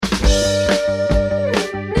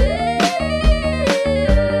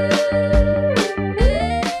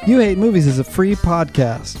Hate Movies is a free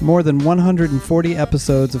podcast. More than 140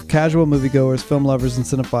 episodes of casual moviegoers, film lovers, and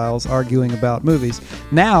cinephiles arguing about movies.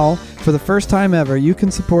 Now, for the first time ever, you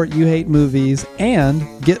can support You Hate Movies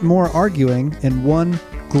and get more arguing in one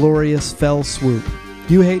glorious fell swoop.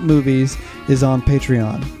 You Hate Movies is on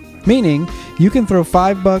Patreon. Meaning, you can throw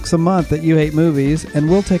 $5 a month at You Hate Movies, and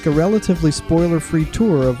we'll take a relatively spoiler-free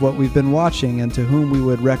tour of what we've been watching and to whom we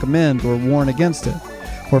would recommend or warn against it.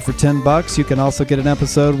 Or for $10, you can also get an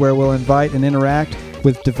episode where we'll invite and interact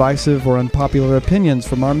with divisive or unpopular opinions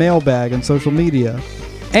from our mailbag and social media.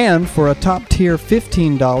 And for a top tier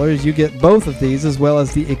 $15, you get both of these as well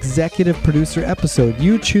as the executive producer episode.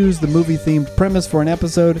 You choose the movie-themed premise for an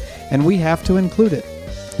episode, and we have to include it.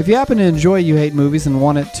 If you happen to enjoy You Hate Movies and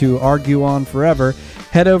want it to argue on forever,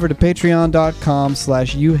 head over to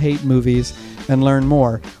patreon.com/YouHateMovies and learn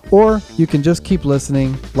more. Or you can just keep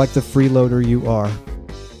listening like the freeloader you are.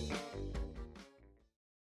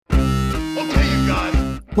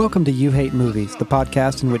 Welcome to You Hate Movies, the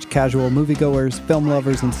podcast in which casual moviegoers, film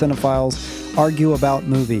lovers, and cinephiles argue about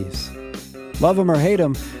movies. Love them or hate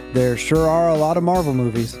them, there sure are a lot of Marvel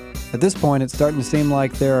movies. At this point, it's starting to seem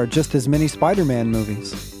like there are just as many Spider-Man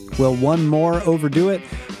movies. Will one more overdo it,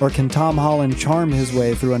 or can Tom Holland charm his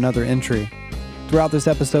way through another entry? Throughout this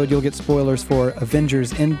episode, you'll get spoilers for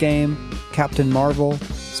Avengers Endgame, Captain Marvel,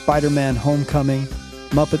 Spider-Man Homecoming,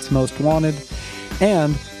 Muppets Most Wanted,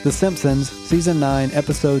 and The Simpsons, Season 9,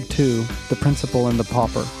 Episode 2, The Principal and the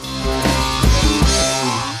Pauper.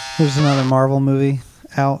 There's another Marvel movie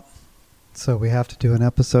out, so we have to do an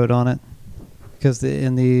episode on it. Because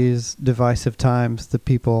in these divisive times, the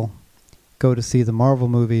people go to see the Marvel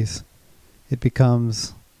movies. It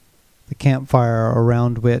becomes the campfire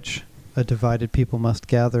around which a divided people must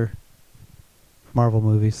gather. Marvel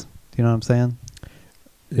movies. Do you know what I'm saying?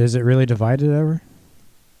 Is it really divided ever?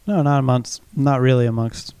 No, not really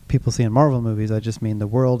amongst people seeing Marvel movies. I just mean the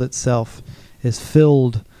world itself is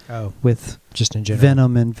filled with just in general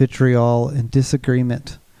venom and vitriol and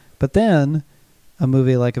disagreement. But then a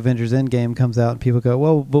movie like Avengers Endgame comes out and people go,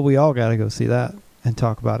 well, but we all got to go see that and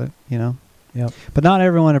talk about it, you know? Yep. But not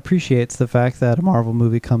everyone appreciates the fact that a Marvel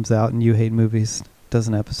movie comes out and You Hate Movies does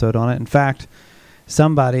an episode on it. In fact,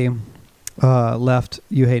 somebody left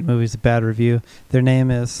You Hate Movies a bad review. Their name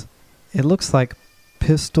is, it looks like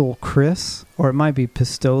Pistol Chris, or it might be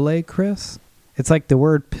Pistole Chris. It's like the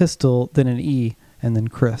word pistol, then an E, and then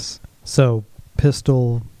Chris. So,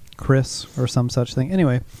 Pistol Chris, or some such thing.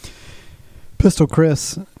 Anyway, Pistol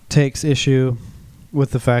Chris takes issue with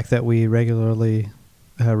the fact that we regularly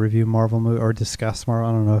review Marvel movies, or discuss Marvel.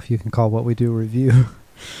 I don't know if you can call what we do review.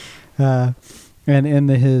 And in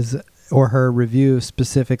his or her review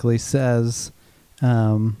specifically says,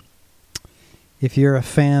 if you're a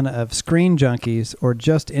fan of Screen Junkies or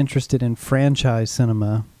just interested in franchise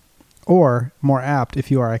cinema, or more apt, if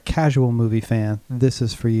you are a casual movie fan, this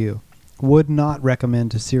is for you. Would not recommend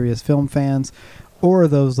to serious film fans or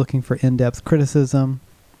those looking for in-depth criticism.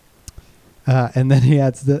 And then he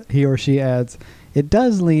or she adds, it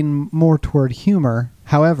does lean more toward humor.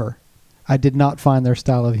 However, I did not find their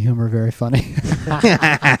style of humor very funny.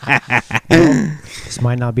 This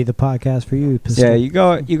might not be the podcast for you. Pistol. Yeah, you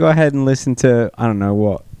go ahead and listen to, I don't know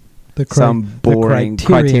what, some boring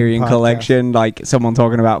Criterion collection, like someone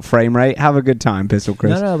talking about frame rate. Have a good time, Pistol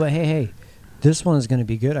Chris. No, but hey, this one is going to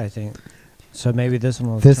be good, I think. So maybe this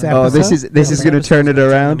one will. This is going to turn it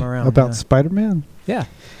around about Spider-Man. Yeah.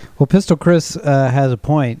 Well, Pistol Chris has a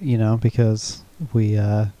point, because we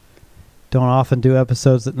don't often do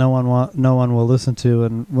episodes that no one will listen to,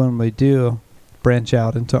 and when we do branch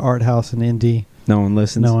out into art house and indie, no one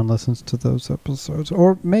listens to those episodes.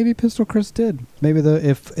 Or maybe Pistol Chris did. Maybe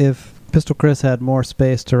if Pistol Chris had more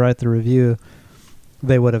space to write the review,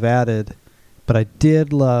 they would have added. But I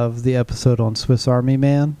did love the episode on Swiss Army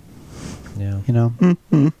Man. Yeah.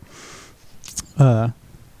 Mm-hmm.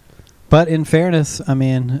 But in fairness, I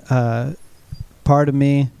mean, part of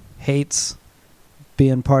me hates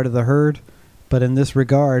being part of the herd, but in this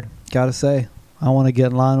regard, gotta say, I want to get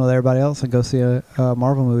in line with everybody else and go see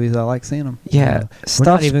Marvel movies. I like seeing them. Yeah, we're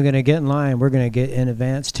not even going to get in line. We're going to get in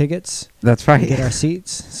advance tickets. That's right. Get our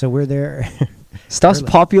seats, so we're there. Stuff's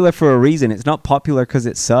popular for a reason. It's not popular because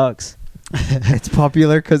it sucks. It's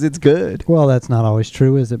popular because it's good. Well, that's not always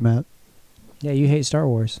true, is it, Matt? Yeah, you hate Star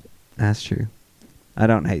Wars. That's true. I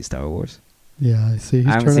don't hate Star Wars. Yeah, I see.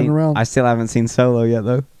 He's turning around. I still haven't seen Solo yet,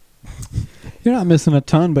 though. You're not missing a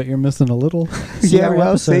ton, but you're missing a little. Yeah,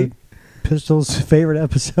 well, see. Pistol's favorite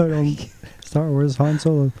episode on Star Wars, Han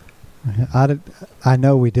Solo. I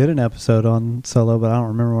know we did an episode on Solo, but I don't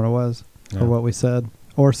remember what it was or what we said.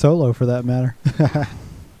 Or Solo, for that matter.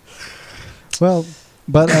 Well,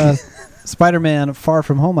 But Spider-Man Far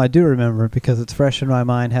From Home I do remember because it's fresh in my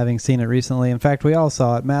mind having seen it recently. In fact, we all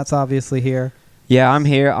saw it. Matt's obviously here. Yeah, I'm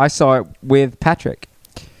here. I saw it with Patrick.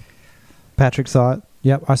 Patrick saw it.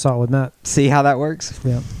 Yep, I saw it with Matt. See how that works?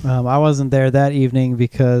 Yeah. I wasn't there that evening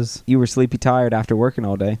because... You were sleepy tired after working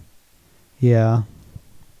all day. Yeah.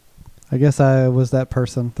 I guess I was that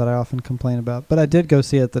person that I often complain about. But I did go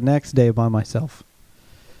see it the next day by myself.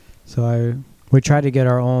 So we tried to get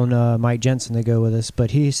our own Mike Jensen to go with us, but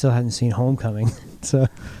he still hadn't seen Homecoming. So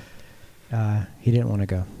he didn't want to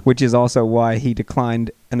go. Which is also why he declined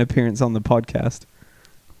an appearance on the podcast.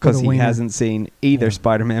 Because he hasn't seen either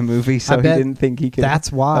Spider-Man movie, so he didn't think he could.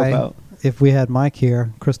 That's why, if we had Mike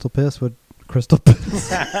here, Pistol Chris would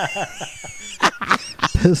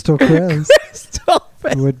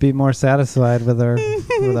be more satisfied with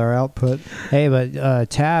our output. Hey, but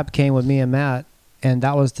Tab came with me and Matt, and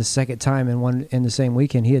that was the second time in the same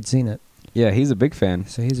weekend he had seen it. Yeah, he's a big fan.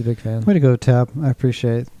 So he's a big fan. Way to go, Tab. I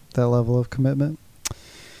appreciate that level of commitment.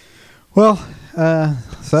 Well,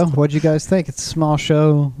 so what'd you guys think? It's a small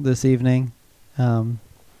show this evening.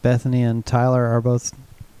 Bethany and Tyler are both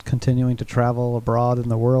continuing to travel abroad in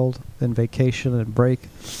the world in vacation and break.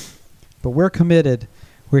 But we're committed.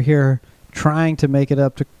 We're here trying to make it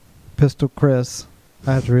up to Pistol Chris.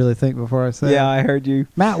 I have to really think before I say Yeah, I heard you.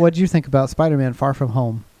 Matt, what'd you think about Spider-Man Far From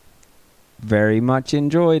Home? Very much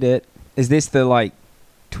enjoyed it. Is this the,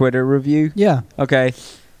 Twitter review? Yeah. Okay.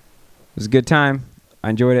 It was a good time. I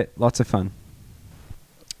enjoyed it. Lots of fun.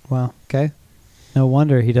 Well, okay. No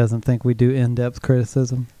wonder he doesn't think we do in-depth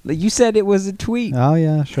criticism. You said it was a tweet. Oh,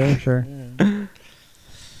 yeah, sure.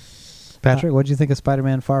 Patrick, what'd you think of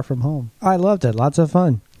Spider-Man Far From Home? I loved it. Lots of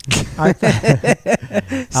fun. I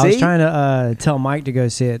was trying to tell Mike to go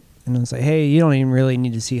see it, and I was like, hey, you don't even really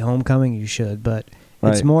need to see Homecoming. You should, but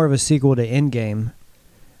it's more of a sequel to Endgame,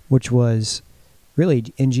 which was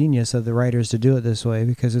really ingenious of the writers to do it this way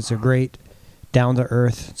because it's a great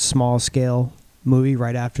down-to-earth, small-scale movie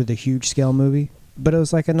right after the huge-scale movie. But it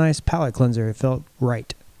was like a nice palate cleanser. It felt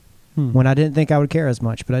right. When I didn't think I would care as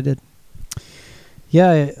much, but I did.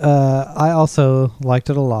 Yeah, I also liked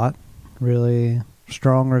it a lot. Really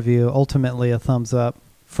strong review. Ultimately, a thumbs up.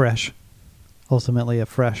 Fresh. Ultimately, a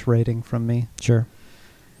fresh rating from me. Sure.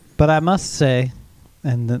 But I must say,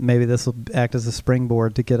 and maybe this will act as a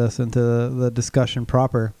springboard to get us into the discussion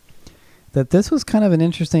proper, that this was kind of an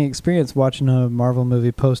interesting experience watching a Marvel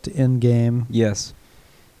movie post-Endgame. Yes.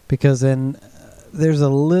 Because then there's a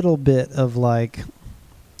little bit of I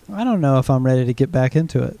don't know if I'm ready to get back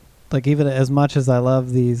into it. Even as much as I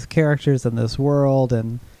love these characters and this world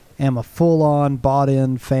and am a full-on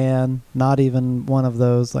bought-in fan, not even one of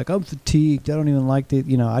those, I'm fatigued, I don't even like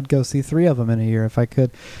I'd go see 3 of them in a year if I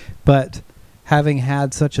could. But having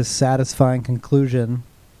had such a satisfying conclusion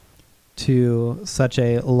to such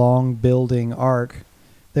a long building arc,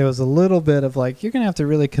 there was a little bit of you're going to have to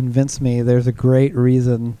really convince me there's a great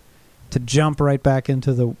reason to jump right back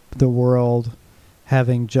into the world,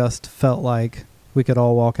 having just felt like we could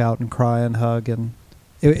all walk out and cry and hug, and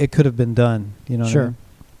it could have been done. You know Sure.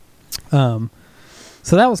 what I mean?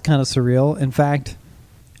 So that was kind of surreal. In fact,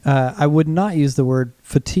 I would not use the word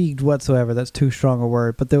fatigued whatsoever. That's too strong a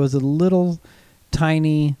word. But there was a little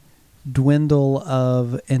tiny dwindle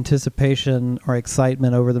of anticipation or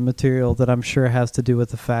excitement over the material that I'm sure has to do with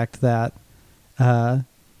the fact that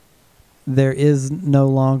there is no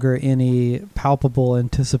longer any palpable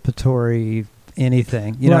anticipatory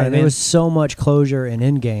anything. You know what I mean? There was so much closure in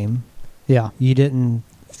Endgame. Yeah. You didn't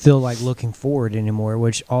feel like looking forward anymore,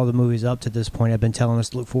 which all the movies up to this point have been telling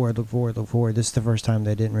us look forward. This is the first time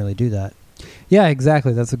they didn't really do that. Yeah,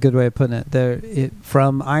 exactly. That's a good way of putting it.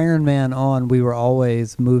 From Iron Man on, we were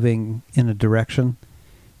always moving in a direction,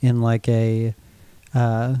 in a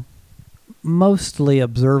mostly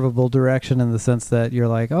observable direction, in the sense that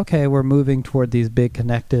you're okay, we're moving toward these big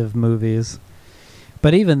connective movies.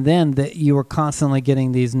 But even then, you were constantly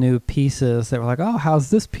getting these new pieces that were oh, how's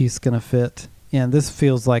this piece going to fit? And this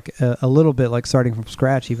feels like a little bit like starting from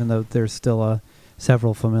scratch, even though there's still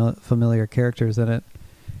several familiar characters in it.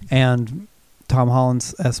 And Tom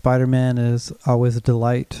Holland as Spider-Man is always a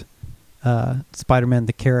delight. Spider-Man,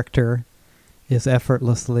 the character, is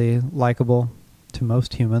effortlessly likable to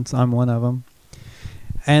most humans. I'm one of them.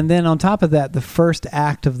 And then on top of that, the first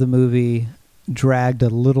act of the movie dragged a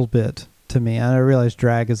little bit to me. And I realize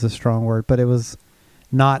drag is a strong word, but it was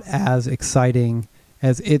not as exciting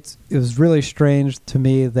as it was really strange to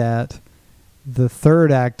me that the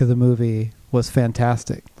third act of the movie was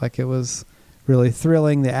fantastic. It was really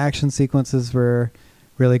thrilling. The action sequences were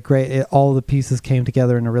really great. All the pieces came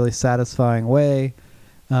together in a really satisfying way.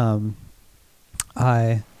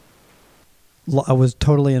 I I was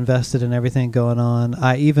totally invested in everything going on.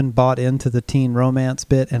 I even bought into the teen romance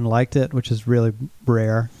bit and liked it, which is really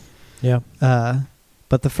rare. Yeah.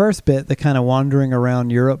 But the first bit, the kind of wandering around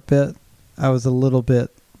Europe bit, I was a little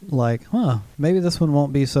bit like, maybe this one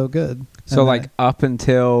won't be so good. So like up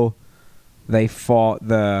until they fought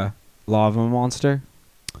the lava monster?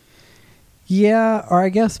 Yeah, or I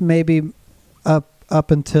guess maybe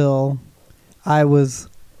up until I was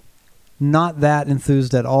not that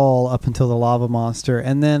enthused at all up until the lava monster,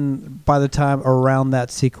 and then by the time around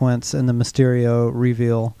that sequence and the Mysterio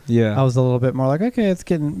reveal, I was a little bit more like, okay, it's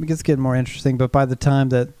getting more interesting. But by the time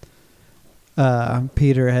that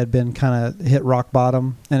Peter had been kind of hit rock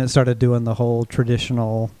bottom and it started doing the whole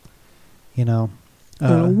traditional, I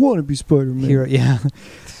don't want to be Spider-Man hero,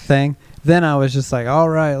 thing, then I was just like, all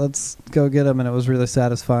right, let's go get him, and it was really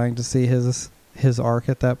satisfying to see his arc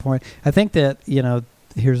at that point. I think that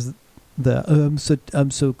here's I'm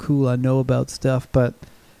so cool, I know about stuff, but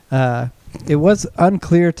it was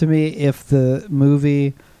unclear to me if the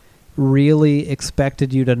movie really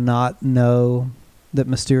expected you to not know that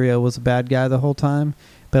Mysterio was a bad guy the whole time.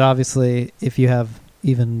 But obviously, if you have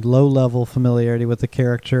even low-level familiarity with the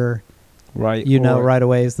character, right, right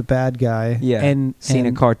away is the bad guy. Yeah, and seen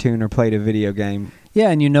a cartoon or played a video game.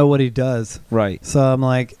 Yeah, and you know what he does. Right. So I'm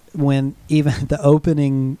like, when even the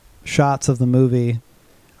opening shots of the movie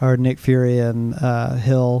are Nick Fury and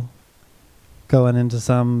Hill going into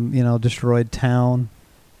some, destroyed town,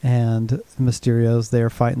 and Mysterio's there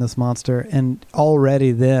fighting this monster. And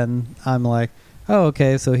already then I'm like, oh,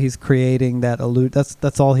 okay, so he's creating that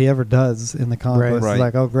that's all he ever does in the comic books. Right. It's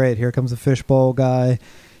like, oh, great, here comes a fishbowl guy.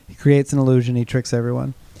 He creates an illusion. He tricks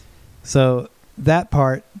everyone. So that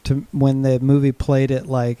part, when the movie played it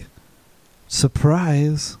like,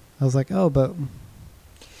 surprise, I was like, oh, but...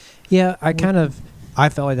 Yeah, I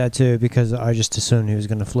felt like that too, because I just assumed he was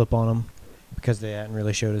going to flip on him, because they hadn't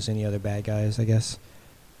really showed us any other bad guys, I guess,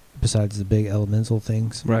 besides the big elemental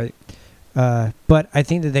things. Right. But I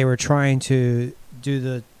think that they were trying to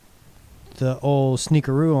do the old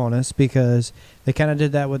sneakeroo on us, because they kind of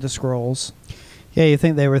did that with the Skrulls. Yeah, you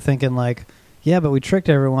think they were thinking like, yeah, but we tricked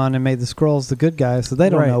everyone and made the Skrulls the good guys, so they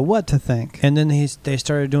don't know what to think. And then they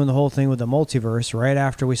started doing the whole thing with the multiverse right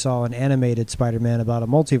after we saw an animated Spider-Man about a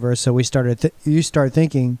multiverse. So we started. You start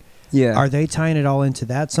thinking, are they tying it all into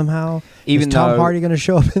that somehow? Is Tom Hardy going to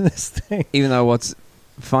show up in this thing? Even though what's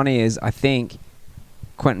funny is, I think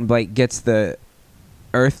Quentin Blake gets the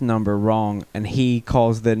Earth number wrong, and he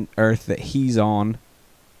calls the Earth that he's on,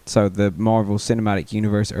 so the Marvel Cinematic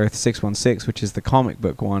Universe Earth 616, which is the comic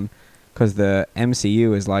book one, because the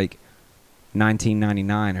MCU is like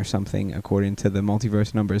 1999 or something according to the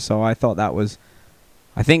multiverse numbers. So I thought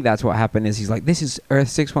I think that's what happened, is he's like, this is Earth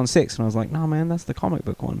 616, and I was like, no man, that's the comic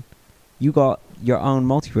book one. You got your own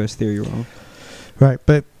multiverse theory wrong. Right,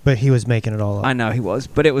 but he was making it all up. I know he was,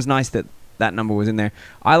 but it was nice that number was in there.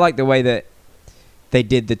 I like the way that they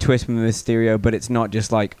did the twist with Mysterio, but it's not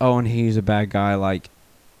just like, oh, and he's a bad guy like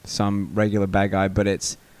some regular bad guy, but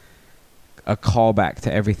it's a callback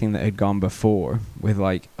to everything that had gone before, with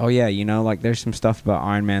like, oh yeah, like there's some stuff about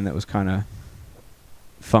Iron Man that was kind of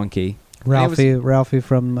funky. Ralphie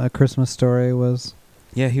from A Christmas Story was...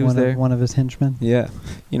 Yeah, he was there. One of his henchmen. Yeah.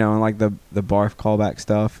 And like the barf callback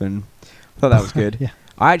stuff, and I thought that was good. Yeah.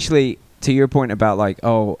 I actually, to your point about like,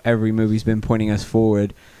 oh, every movie's been pointing us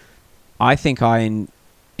forward, I think I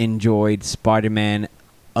enjoyed Spider-Man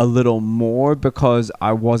a little more because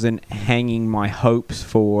I wasn't hanging my hopes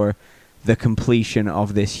for the completion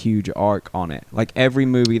of this huge arc on it. Like every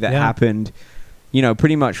movie that happened,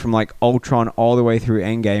 pretty much from like Ultron all the way through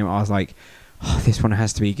Endgame, I was like, oh, this one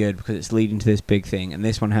has to be good because it's leading to this big thing, and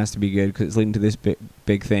this one has to be good because it's leading to this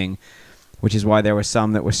big thing, which is why there were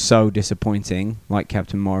some that were so disappointing, like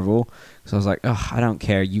Captain Marvel. So I was like, oh, I don't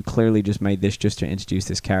care. You clearly just made this just to introduce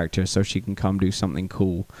this character so she can come do something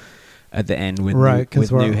cool at the end with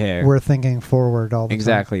new hair. We're thinking forward all the time.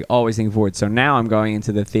 Exactly, always thinking forward. So now I'm going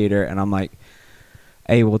into the theater and I'm like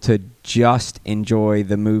able to just enjoy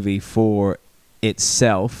the movie for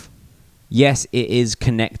itself. Yes, it is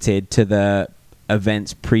connected to the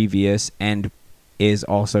events previous and is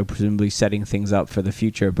also presumably setting things up for the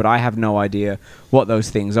future, but I have no idea what those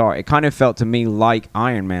things are. It kind of felt to me like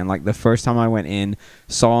Iron Man, like the first time I went in,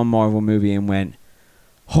 saw a Marvel movie and went,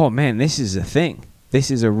 oh man, this is a thing. This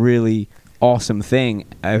is a really awesome thing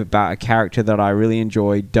about a character that I really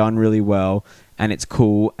enjoy, done really well, and it's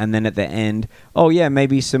cool. And then at the end, oh yeah,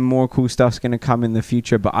 maybe some more cool stuff's going to come in the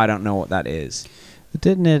future, but I don't know what that is.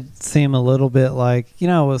 Didn't it seem a little bit like,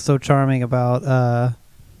 what was so charming about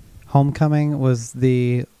Homecoming was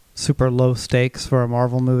the super low stakes for a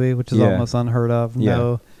Marvel movie, which is almost unheard of.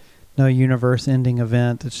 No no universe-ending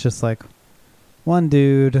event. It's just like one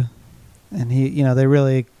dude, and they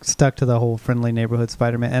really stuck to the whole friendly neighborhood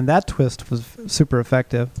Spider-Man, and that twist was super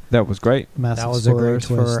effective. That was great. Massive That was a great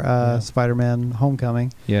spoilers twist. for Spider-Man: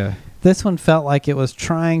 Homecoming. Yeah. This one felt like it was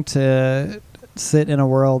trying to sit in a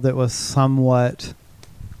world that was somewhat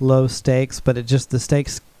low stakes, but the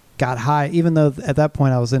stakes got high. Even though at that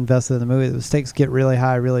point I was invested in the movie, the stakes get really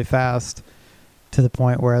high really fast, to the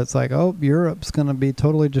point where it's like, oh, Europe's going to be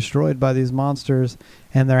totally destroyed by these monsters,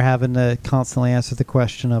 and they're having to constantly answer the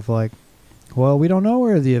question of like, well, we don't know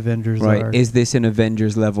where the Avengers are. Right. Is this an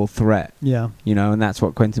Avengers level threat? Yeah. And that's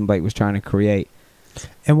what Quentin Blake was trying to create.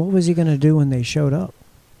 And what was he going to do when they showed up?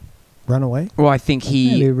 Run away? Well, I think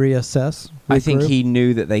Maybe reassess. I think regroup. he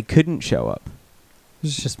knew that they couldn't show up.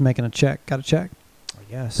 He's just making a check. Got a check. I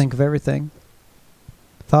guess. Think of everything.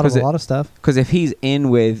 Thought of a lot of stuff. Because if he's in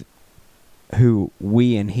with who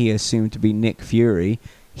we and he assume to be Nick Fury,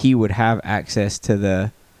 he would have access to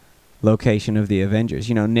the location of the Avengers.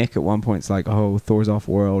 Nick at one point's like, oh, Thor's off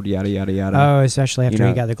world, yada, yada, yada. Oh, especially after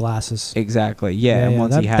he got the glasses. Exactly, yeah. And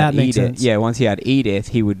once he had Edith,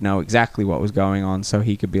 he would know exactly what was going on, so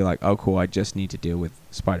he could be like, oh, cool, I just need to deal with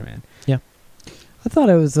Spider-Man. Yeah. I thought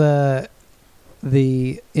it was the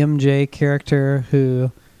MJ character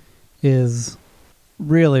who is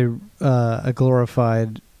really a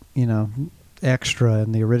glorified, extra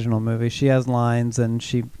in the original movie. She has lines and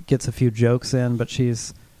she gets a few jokes in, but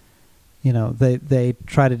she's, they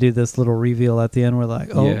try to do this little reveal at the end where like,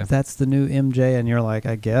 oh, that's the new MJ, and you're like,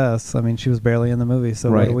 I guess. I mean, she was barely in the movie,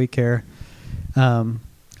 so what do we care?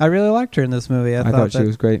 I really liked her in this movie. I thought she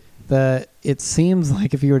was great. It seems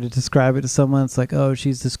like if you were to describe it to someone, it's like, oh,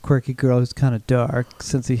 she's this quirky girl who's kind of dark,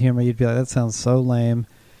 sense of humor. You'd be like, that sounds so lame.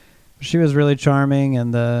 She was really charming,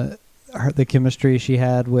 and the chemistry she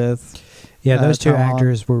had with those two Tom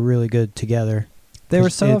actors were really good together. They were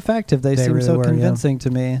so effective. They seemed really so were, convincing to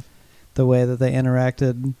me, the way that they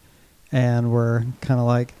interacted, and were kind of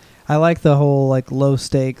like, I like the whole like low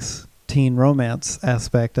stakes teen romance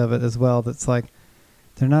aspect of it as well. That's like,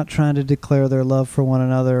 they're not trying to declare their love for one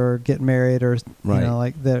another or get married or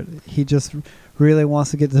he just really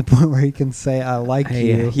wants to get to the point where he can say, I like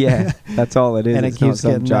you. Yeah, that's all it is. And it's it keeps not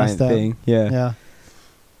some getting giant messed up. thing. Yeah.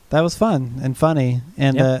 That was fun and funny.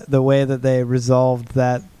 And the way that they resolved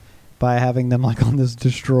that by having them like on this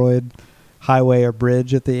destroyed highway or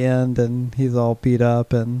bridge at the end, and he's all beat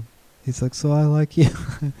up and he's like, so I like you.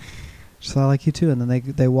 So I like you too. And then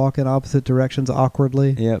they walk in opposite directions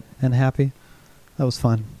awkwardly and happy. That was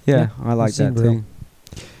fun. Yeah, I like that too.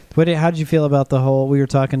 How did you feel about the whole... We were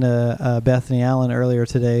talking to Bethany Allen earlier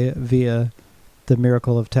today via the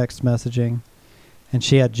miracle of text messaging, and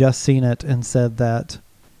she had just seen it and said that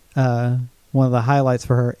one of the highlights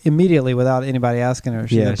for her, immediately without anybody asking her,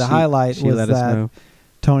 the highlight was that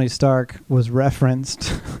Tony Stark was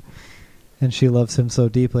referenced and she loves him so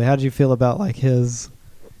deeply. How did you feel about like his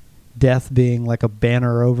death being like a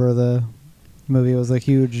banner over the movie? It was a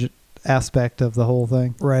huge aspect of the whole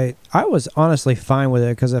thing. Right. I was honestly fine with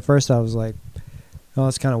it because at first I was like, oh,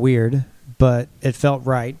 that's kind of weird, but it felt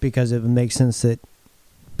right because it would make sense that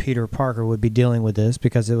Peter Parker would be dealing with this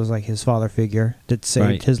because it was like his father figure that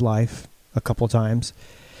saved his life a couple times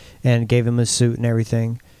and gave him his suit and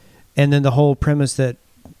everything. And then the whole premise that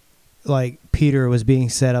like Peter was being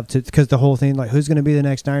set up to, because the whole thing, like, who's going to be the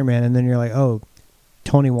next Iron Man? And then you're like, oh,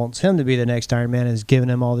 Tony wants him to be the next Iron Man and is giving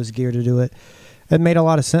him all this gear to do it. It made a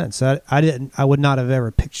lot of sense. I would not have ever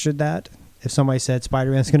pictured that. If somebody said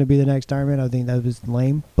Spider-Man's going to be the next Iron Man, I think that was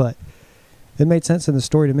lame, but it made sense in the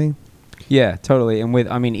story to me. Yeah, totally.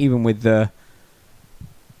 And even with the,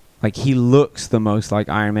 like, he looks the most like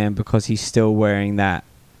Iron Man because he's still wearing that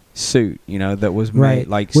suit, that was made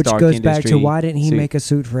like Which Stark goes Industries back to why didn't he suit. Make a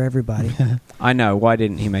suit for everybody? I know. Why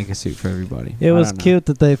didn't he make a suit for everybody? It was cute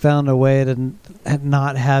that they found a way to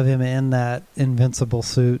not have him in that invincible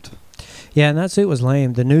suit. Yeah, and that suit was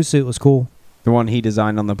lame. The new suit was cool. The one he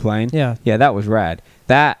designed on the plane? Yeah. Yeah, that was rad.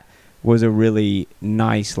 That was a really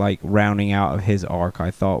nice, like, rounding out of his arc, I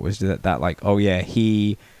thought, was that like, oh, yeah,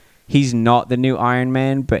 he's not the new Iron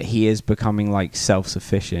Man, but he is becoming, like,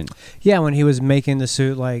 self-sufficient. Yeah, when he was making the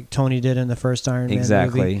suit like Tony did in the first Iron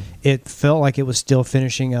Man movie, it felt like it was still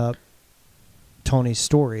finishing up Tony's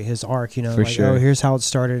story, his arc, For sure. Oh, here's how it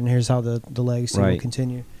started and here's how the legacy will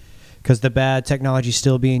continue. Because the bad technology is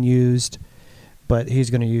still being used, but he's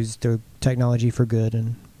going to use the technology for good.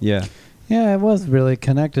 And yeah, it was really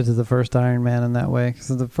connected to the first Iron Man in that way. Because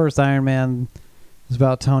the first Iron Man was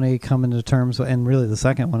about Tony coming to terms, and really the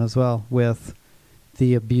second one as well, with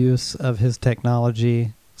the abuse of his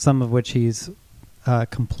technology, some of which he's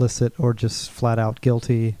complicit or just flat out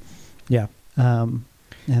guilty. Yeah.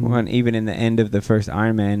 And even in the end of the first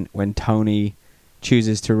Iron Man, when Tony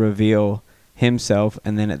chooses to reveal himself,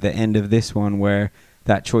 and then at the end of this one where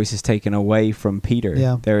that choice is taken away from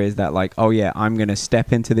Peter, there is that like, oh yeah, I'm going to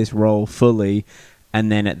step into this role fully,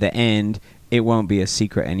 and then at the end, it won't be a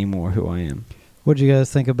secret anymore who I am. What do you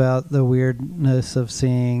guys think about the weirdness of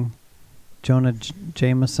seeing Jonah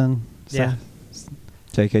Jameson? Yeah.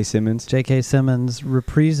 J.K. Simmons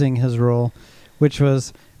reprising his role, which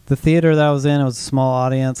was the theater that I was in. It was a small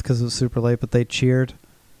audience because it was super late, but they cheered.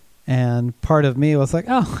 And part of me was like,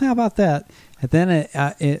 oh, how about that? And then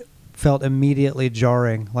it felt immediately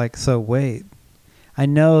jarring. Like, so wait. I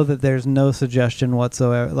know that there's no suggestion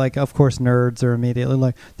whatsoever. Like, of course, nerds are immediately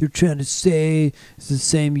like, they're trying to say it's the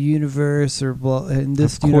same universe or blah, in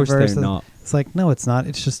this universe. Of course they're not. It's like, no, it's not.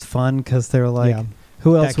 It's just fun because they're like,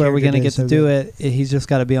 who else are we going to get to do it? He's just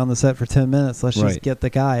got to be on the set for 10 minutes. Let's just get the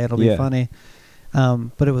guy. It'll be funny.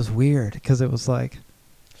 But it was weird because it was like...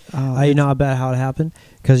 you know about how it happened?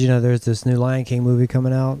 Because, there's this new Lion King movie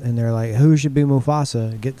coming out, and they're like, who should be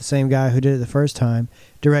Mufasa? Get the same guy who did it the first time,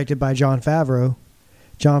 directed by Jon Favreau.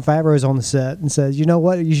 Jon Favreau is on the set and says, you know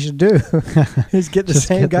what you should do? is get the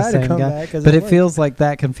same guy to come back. But it feels like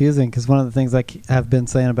that confusing because one of the things I have been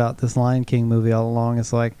saying about this Lion King movie all along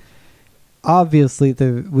is like, obviously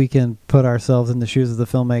we can put ourselves in the shoes of the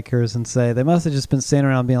filmmakers and say they must have just been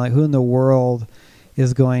standing around being like, who in the world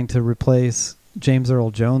is going to replace James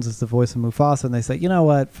Earl Jones as the voice of Mufasa? And they say, you know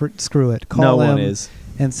what, screw it, call him. No one is.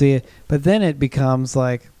 And see it. But then it becomes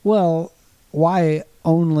like, well, why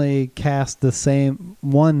only cast the same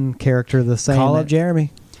one character the same? Call up Jeremy.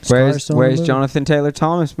 Where's Jonathan Taylor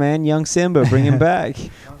Thomas, man? Young Simba, bring him back.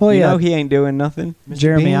 Well, you know he ain't doing nothing.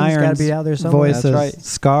 Jeremy Irons' be out there voice as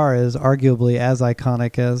Scar is arguably as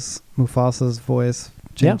iconic as Mufasa's voice,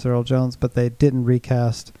 James Earl Jones, but they didn't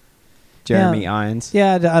recast Jeremy Irons.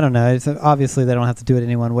 Yeah, I don't know. It's obviously they don't have to do it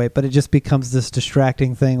any one way, but it just becomes this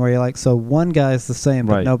distracting thing where you're like, so one guy's the same,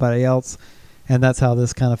 but nobody else. And that's how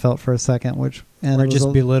this kind of felt for a second, it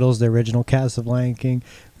just belittles the original cast of Lion King.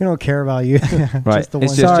 We don't care about you. Right. Just the one.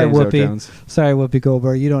 Sorry, Whoopi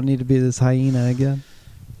Goldberg. You don't need to be this hyena again.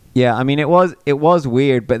 Yeah, I mean it was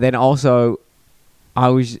weird, but then also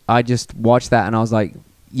I just watched that and I was like,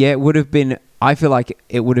 yeah, it would have been. I feel like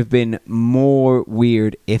it would have been more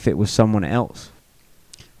weird if it was someone else.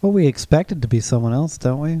 Well, we expect it to be someone else,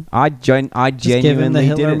 don't we? I genuinely just give him the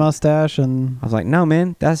Hitler didn't. mustache, and I was like, no,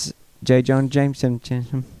 man, that's J. Jonah Jameson.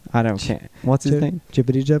 I don't care. What's his name?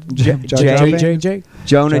 Jibbity Jib.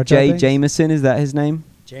 Jonah J. Jameson. Is that his name?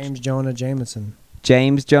 James Jonah Jameson.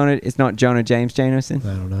 James Jonah. It's not Jonah James Jameson.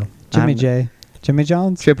 I don't know. Jimmy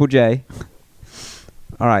Johns. Triple J.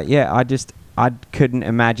 All right. Yeah. I couldn't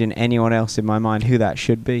imagine anyone else in my mind who that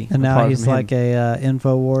should be. And now he's like a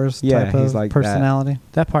InfoWars type of like personality.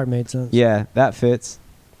 That part made sense. Yeah, that fits.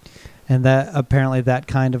 And that apparently that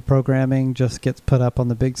kind of programming just gets put up on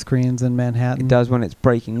the big screens in Manhattan. It does when it's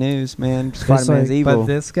breaking news, man. Spider-Man's evil. But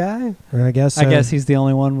this guy? I guess he's the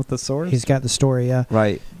only one with the source. He's got the story, yeah.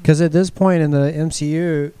 Right. Because at this point in the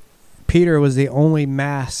MCU, Peter was the only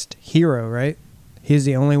masked hero, right? He's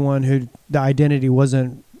the only one who the identity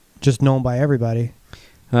wasn't just known by everybody.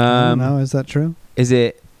 I don't know. Is that true? Is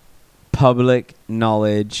it public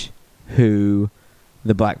knowledge who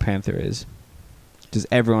the Black Panther is? Does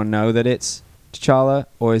everyone know that it's T'Challa,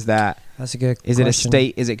 or is that? That's a good question. Is it a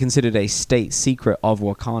state? Is it considered a state secret of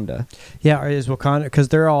Wakanda? Yeah, or is Wakanda because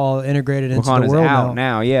they're all integrated into Wakanda's the world out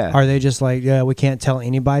now? Yeah. Are they just like we can't tell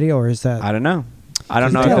anybody, or is that? I don't know. I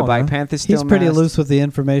don't know if the Black Panther's still. He's pretty masked. loose with the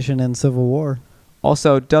information in Civil War.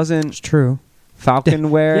 Also, doesn't it's true. Falcon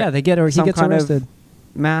wear? Yeah, he gets arrested.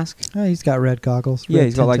 Mask. Oh, he's got red goggles. Yeah,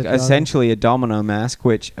 he's got like essentially a domino mask,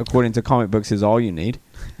 which according to comic books is all you need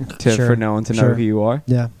for no one to know who you are.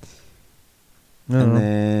 Yeah. And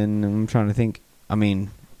then I'm trying to think. I mean,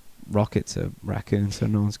 Rocket's a raccoon, so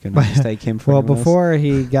no one's going to mistake him for. Well, before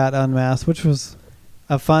he got unmasked, which was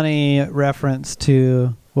a funny reference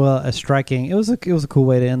to a striking. It was a cool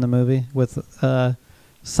way to end the movie with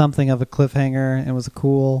something of a cliffhanger, and it was a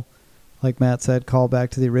cool, like Matt said, callback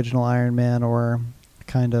to the original Iron Man or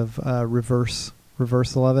kind of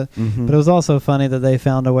reversal of it. Mm-hmm. But it was also funny that they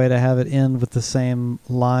found a way to have it end with the same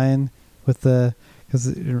line with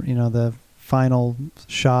because the final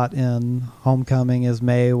shot in Homecoming is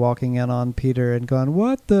May walking in on Peter and going,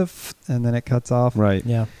 what the and then it cuts off. Right.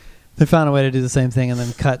 Yeah. They found a way to do the same thing and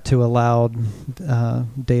then cut to a loud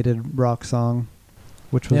dated rock song,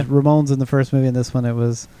 which was Ramones in the first movie. In this one it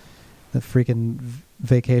was the freaking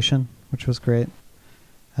Vacation, which was great.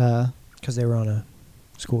 Because they were on a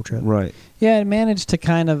school trip. Right. Yeah, it managed to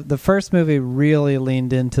kind of... The first movie really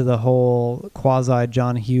leaned into the whole quasi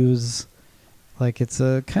John Hughes Like it's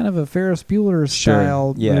a kind of a Ferris Bueller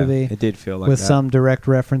style movie. It did feel like with that. some direct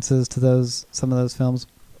references to some of those films.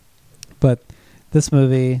 But this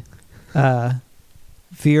movie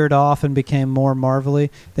veered off and became more Marvel-y.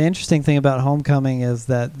 The interesting thing about Homecoming is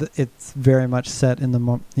that it's very much set in the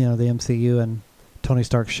MCU, and Tony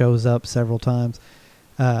Stark shows up several times.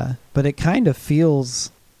 But it kind of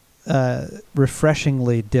feels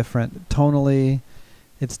refreshingly different. Tonally,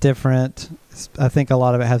 it's different. I think a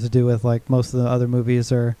lot of it has to do with like most of the other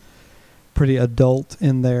movies are pretty adult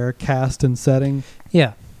in their cast and setting.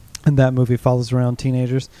 Yeah. And that movie follows around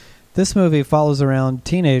teenagers. This movie follows around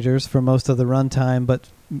teenagers for most of the runtime, but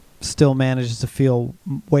still manages to feel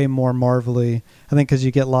way more Marvel-y. I think because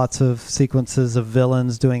you get lots of sequences of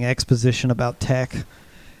villains doing exposition about tech.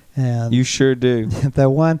 And you sure do.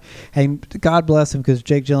 That one, and God bless him, because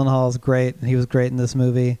Jake Gyllenhaal is great, and he was great in this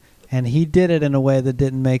movie. And he did it in a way that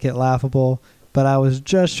didn't make it laughable, but I was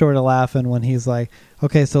just short of laughing when he's like,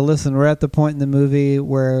 okay, so listen, we're at the point in the movie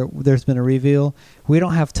where there's been a reveal. We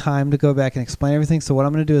don't have time to go back and explain everything, so what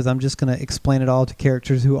I'm going to do is I'm just going to explain it all to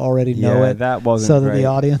characters who already know it. That wasn't so great. that the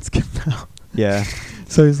audience can know. Yeah.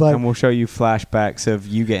 So he's like... And we'll show you flashbacks of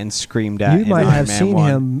you getting screamed at. You might have seen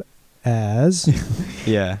him as...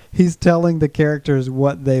 Yeah. He's telling the characters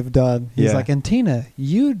what they've done. He's like, and Tina,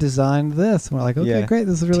 you designed this. And we're like, okay, great.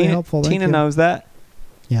 This is really helpful. Tina knows that.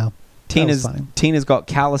 Yeah. Tina's got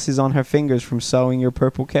calluses on her fingers from sewing your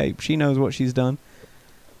purple cape. She knows what she's done.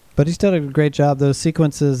 But he still did a great job. Those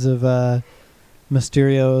sequences of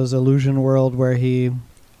Mysterio's illusion world where he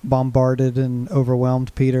bombarded and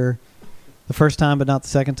overwhelmed Peter the first time, but not the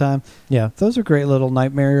second time. Yeah. Those are great little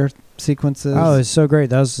nightmare sequences. Oh, it's so great.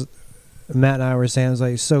 That was... Matt and I were saying it was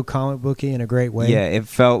like so comic booky in a great way. Yeah, it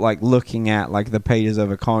felt like looking at like the pages of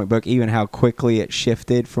a comic book, even how quickly it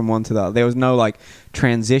shifted from one to the other. There was no like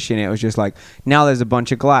transition. It was just like, now there's a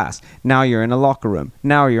bunch of glass. Now you're in a locker room.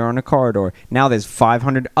 Now you're on a corridor. Now there's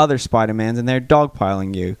 500 other Spider-Mans and they're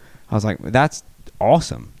dogpiling you. I was like, that's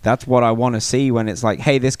awesome. That's what I want to see when it's like,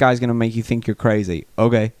 hey, this guy's going to make you think you're crazy.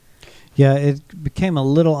 Okay. Yeah, it became a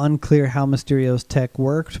little unclear how Mysterio's tech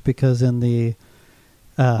worked because in the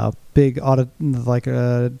big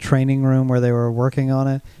training room where they were working on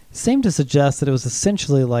it seemed to suggest that it was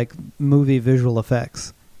essentially like movie visual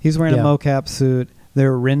effects. He's wearing a mocap suit.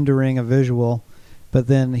 They're rendering a visual, but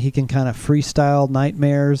then he can kind of freestyle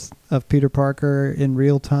nightmares of Peter Parker in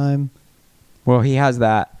real time. Well, he has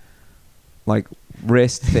that like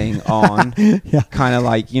wrist thing on, kind of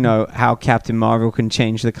like, you know, how Captain Marvel can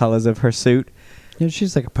change the colors of her suit. Yeah,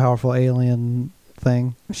 she's like a powerful alien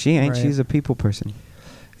thing. She ain't. Right. She's a people person.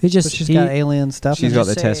 But she's got alien stuff. She's got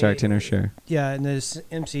the Tesseract in her shirt. Yeah, and this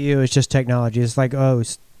MCU is just technology. It's like, oh,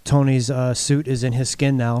 Tony's suit is in his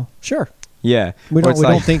skin now. Sure. Yeah. We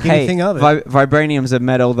don't think anything of it. Vibranium's a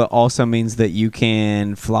metal that also means that you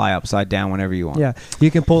can fly upside down whenever you want. Yeah. You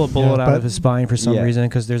can pull a bullet out of his spine for some reason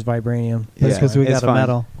because there's vibranium. That's because we got a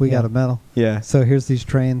metal. We got a metal. Yeah. So here's these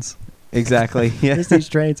trains. Exactly. Yeah. Here's these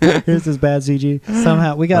trains. Here's this bad CG.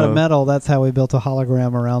 Somehow we got a metal. That's how we built a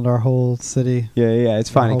hologram around our whole city. Yeah. It's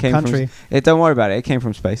fine. It came country. Don't worry about it. It came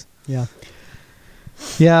from space. Yeah.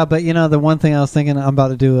 Yeah, but you know the one thing I was thinking, I'm about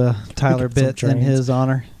to do a Tyler bit in his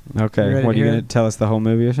honor. Okay. What are you going to tell us the whole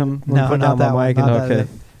movie or something? No, not that one. Okay.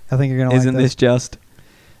 I think you're going to. Isn't this just?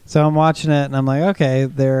 So I'm watching it and I'm like, okay,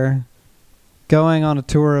 they're going on a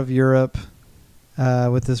tour of Europe.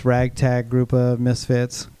 With this ragtag group of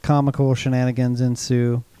misfits, comical shenanigans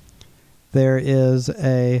ensue. There is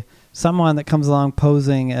someone that comes along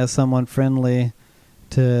posing as someone friendly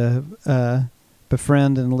to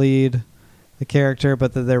befriend and lead the character,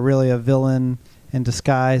 but that they're really a villain in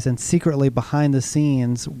disguise, and secretly behind the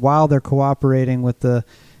scenes, while they're cooperating with the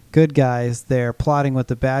good guys, they're plotting with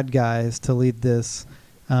the bad guys to lead this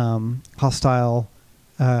hostile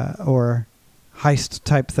or heist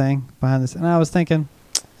type thing behind this. And I was thinking,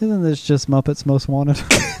 isn't this just Muppets Most Wanted?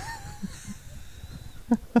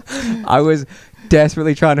 I was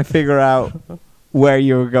desperately trying to figure out where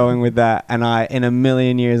you were going with that, and in a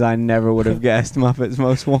million years I never would have guessed Muppets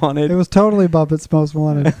Most Wanted. It was totally Muppets Most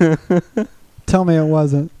Wanted. Tell me it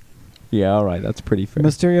wasn't. Yeah, all right, that's pretty fair.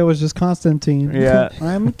 Mysterio was just Constantine. Yeah.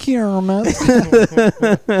 I'm Kermit.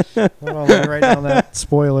 Hold on, let me write down that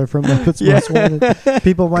spoiler from Muppets Most Wanted.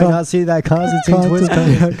 People might not see that Constantine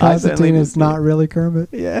twist. Constantine is not really Kermit.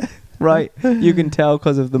 Yeah, right. You can tell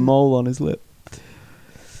because of the mole on his lip.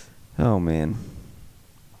 Oh, man.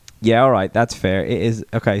 Yeah, all right, that's fair. It is.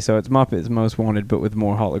 Okay, so it's Muppets Most Wanted, but with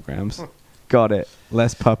more holograms. Got it.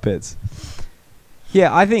 Less puppets.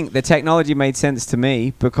 Yeah, I think the technology made sense to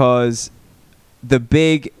me because the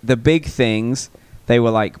big things they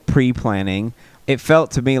were like pre-planning it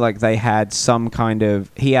felt to me like they had some kind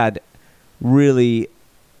of... He had really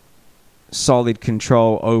solid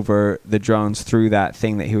control over the drones through that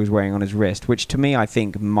thing that he was wearing on his wrist, which to me I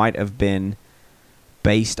think might have been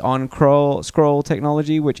based on scroll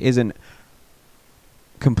technology, which isn't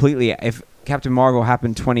completely... If Captain Marvel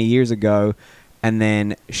happened 20 years ago and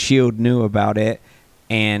then S.H.I.E.L.D. knew about it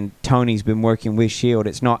and Tony's been working with S.H.I.E.L.D.,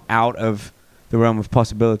 it's not out of the realm of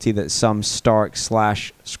possibility that some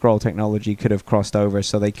Stark/Scroll technology could have crossed over,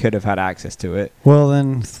 so they could have had access to it. Well,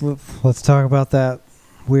 then let's talk about that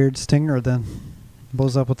weird stinger then. What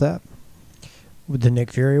was up with that? With the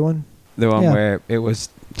Nick Fury one? The one where it was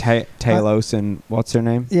Talos and what's her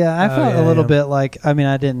name? Yeah, I felt a little bit like, I mean,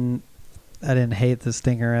 I didn't hate the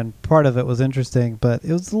stinger, and part of it was interesting, but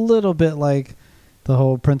it was a little bit like the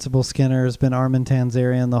whole Principal Skinner has been Armin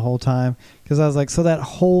Tanzarian the whole time, because I was like, so that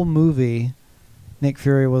whole movie, Nick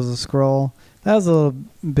Fury was a Skrull. That was a little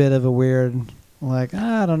bit of a weird, like,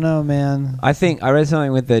 I don't know, man. I think I read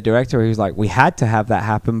something with the director who was like, we had to have that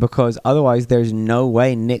happen because otherwise there's no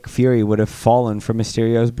way Nick Fury would have fallen for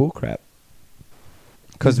Mysterio's bullcrap.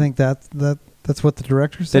 Because I think that's what the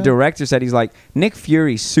director said? The director said, he's like, Nick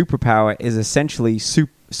Fury's superpower is essentially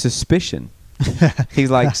suspicion.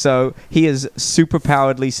 He's like, so he is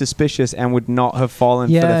superpoweredly suspicious and would not have fallen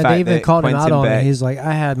for the fact that they even called him out on Beck, it. He's like,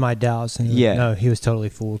 I had my doubts. And like, no, he was totally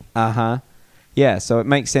fooled. Yeah, so it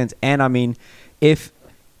makes sense. And I mean, if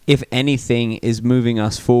anything is moving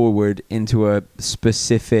us forward into a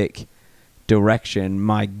specific direction,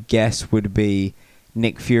 my guess would be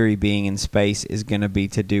Nick Fury being in space is going to be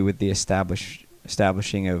to do with the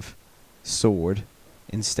establishing of S.W.O.R.D.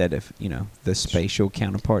 instead of, the spatial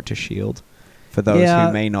counterpart to S.H.I.E.L.D. For those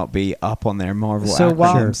who may not be up on their Marvel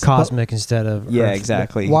acronyms. Cosmic instead of Earth.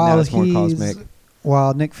 Exactly. While it's more cosmic.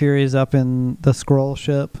 While Nick Fury is up in the Skrull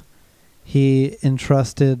ship, he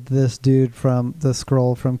entrusted this dude from the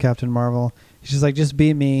Skrull from Captain Marvel. He's just like, just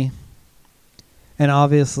be me. And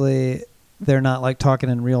obviously, they're not like talking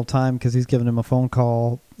in real time because he's giving him a phone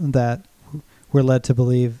call that we're led to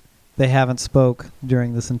believe they haven't spoke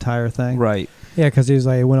during this entire thing. Right. Yeah, because he was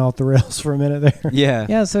like, it went off the rails for a minute there. Yeah.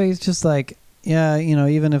 Yeah, so he's just like,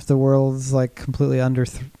 even if the world's like completely under...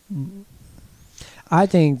 I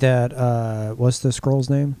think that, what's the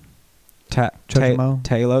Skrull's name?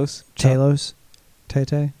 Talos.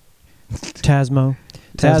 Tay-Tay? Tasmo.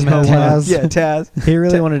 Taz. Yeah, Taz. He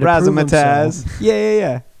really wanted to prove himself.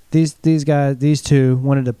 Yeah. These guys, these two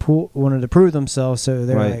wanted to prove themselves, so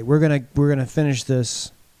they're right. like, we're gonna finish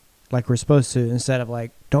this like we're supposed to, instead of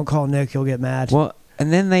like, don't call Nick, he'll get mad. Well,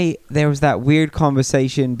 and then there was that weird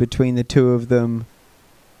conversation between the two of them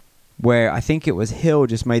where I think it was Hill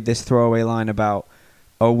just made this throwaway line about,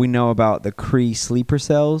 oh, we know about the Kree sleeper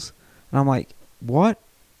cells. And I'm like, what?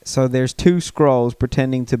 So there's two Skrulls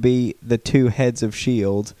pretending to be the two heads of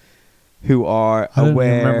S.H.I.E.L.D. who are I didn't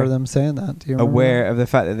remember them saying that. Do you remember aware of the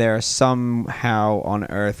fact that there are somehow on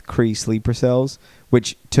Earth Kree sleeper cells,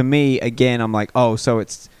 which to me, again, I'm like, oh, so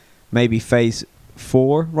it's maybe phase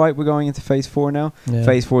 4, right? We're going into phase 4 now. Yeah.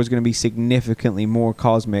 Phase 4 is going to be significantly more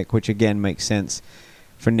cosmic, which again makes sense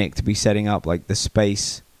for Nick to be setting up like the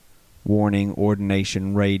space warning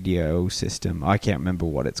ordination radio system. I can't remember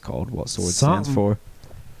what it's called, what S.W.O.R.D. stands for.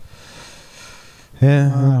 Yeah,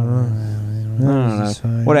 I don't know.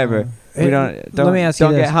 Whatever. Let me ask you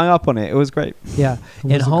don't this. get hung up on it. It was great. Yeah.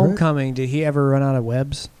 In Homecoming, did he ever run out of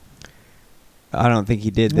webs? I don't think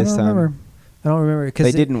he did this time. I don't remember.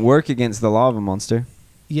 They didn't work against the lava monster.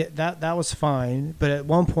 Yeah, that was fine. But at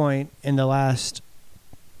one point in the last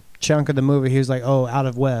chunk of the movie, he was like, "Oh, out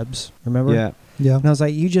of webs." Remember? Yeah. And I was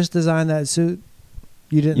like, "You just designed that suit.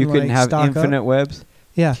 You couldn't have infinite webs."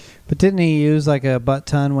 Yeah. But didn't he use like a butt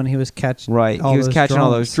ton when he was catching? Right. He was catching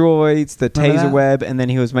all those droids, the taser web, and then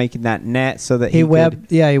he was making that net so that he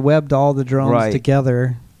webbed. Yeah, he webbed all the drones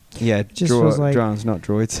together. Yeah, just was like, drones, not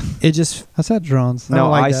droids. It just I said drones.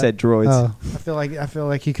 No, I said droids. Oh. I feel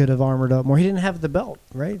like he could have armored up more. He didn't have the belt,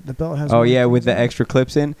 right? The belt has. Oh yeah, with the extra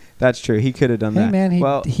clips in. That's true. He could have done that. Hey man,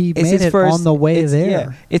 he made it first, on the way there.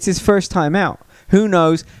 Yeah, it's his first time out. Who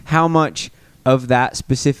knows how much of those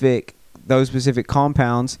specific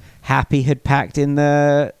compounds Happy had packed in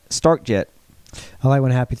the Stark jet. I like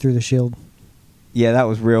when Happy threw the shield. Yeah, that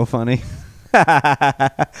was real funny.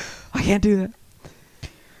 I can't do that.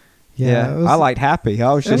 Yeah, I liked Happy.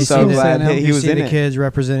 I was just so glad he was in it. The kids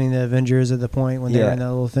representing the Avengers at the point when they were in that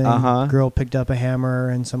little thing. Girl picked up a hammer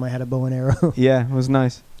and somebody had a bow and arrow. Yeah, it was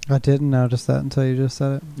nice. I didn't notice that until you just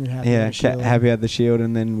said it. Happy had the shield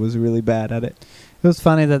and then was really bad at it. It was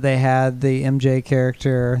funny that they had the MJ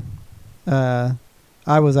character. I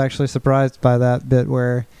was actually surprised by that bit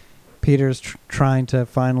where Peter's trying to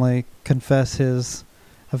finally confess his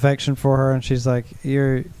affection for her, and she's like,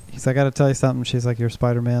 he's like, I gotta tell you something. She's like, you're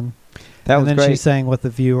Spider-Man. That was great. And then she's saying what the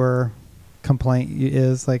viewer complaint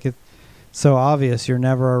is, like, it's so obvious you're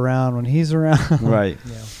never around when he's around. Right.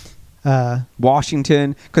 Yeah.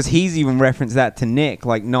 Washington, because he's even referenced that to Nick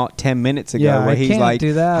like not 10 minutes ago, where he's like,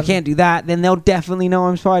 I can't do that, then they'll definitely know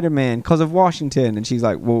I'm Spider-Man because of Washington. And she's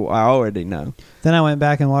like, well, I already know. Then I went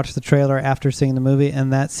back and watched the trailer after seeing the movie,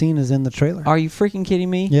 and that scene is in the trailer. Are you freaking kidding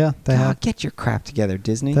me? Yeah, they have. Get your crap together,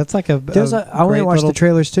 Disney. That's like I only watched the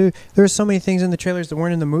trailers too. There were so many things in the trailers that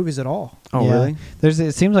weren't in the movies at all. Oh, really?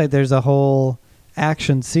 It seems like there's a whole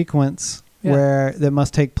action sequence where that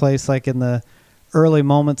must take place like in the early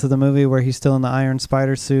moments of the movie where he's still in the Iron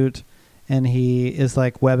Spider suit and he is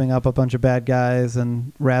like webbing up a bunch of bad guys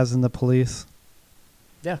and razzing the police.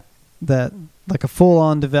 Yeah. That like a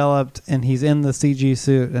full-on developed, and he's in the CG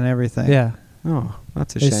suit and everything. Yeah. Oh,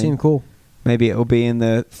 that's a shame. They seem cool. Maybe it'll be in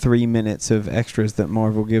the 3 minutes of extras that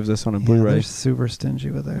Marvel gives us on a Blu-ray. They're super stingy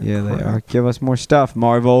with it. Yeah, they are. Give us more stuff,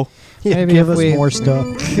 Marvel. Yeah, maybe give us more stuff.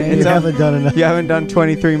 You haven't done enough. You haven't done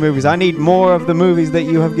 23 movies. I need more of the movies that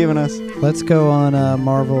you have given us. Let's go on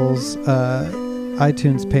Marvel's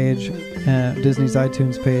iTunes page, Disney's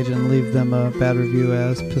iTunes page, and leave them a bad review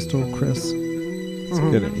as Pistol Chris. It's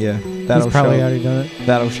good. Yeah, that'll He's probably show. already done it.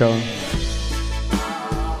 That'll show him.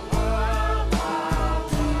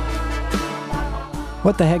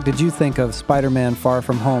 What the heck did you think of Spider-Man Far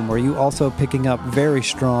From Home? Were you also picking up very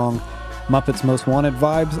strong Muppets Most Wanted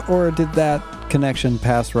vibes, or did that connection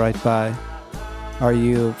pass right by? Are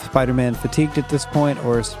you Spider-Man fatigued at this point,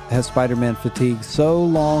 or has Spider-Man fatigue so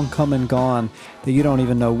long come and gone that you don't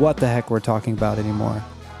even know what the heck we're talking about anymore?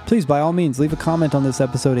 Please, by all means, leave a comment on this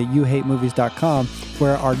episode at youhatemovies.com,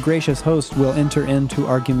 where our gracious host will enter into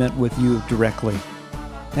argument with you directly.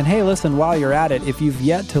 And hey, listen, while you're at it, if you've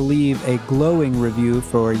yet to leave a glowing review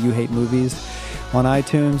for You Hate Movies on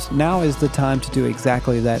iTunes, now is the time to do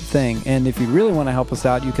exactly that thing. And if you really want to help us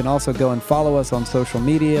out, you can also go and follow us on social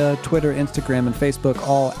media, Twitter, Instagram, and Facebook,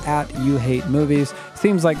 all at You Hate Movies.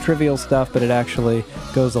 Seems like trivial stuff, but it actually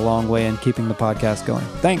goes a long way in keeping the podcast going.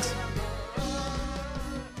 Thanks.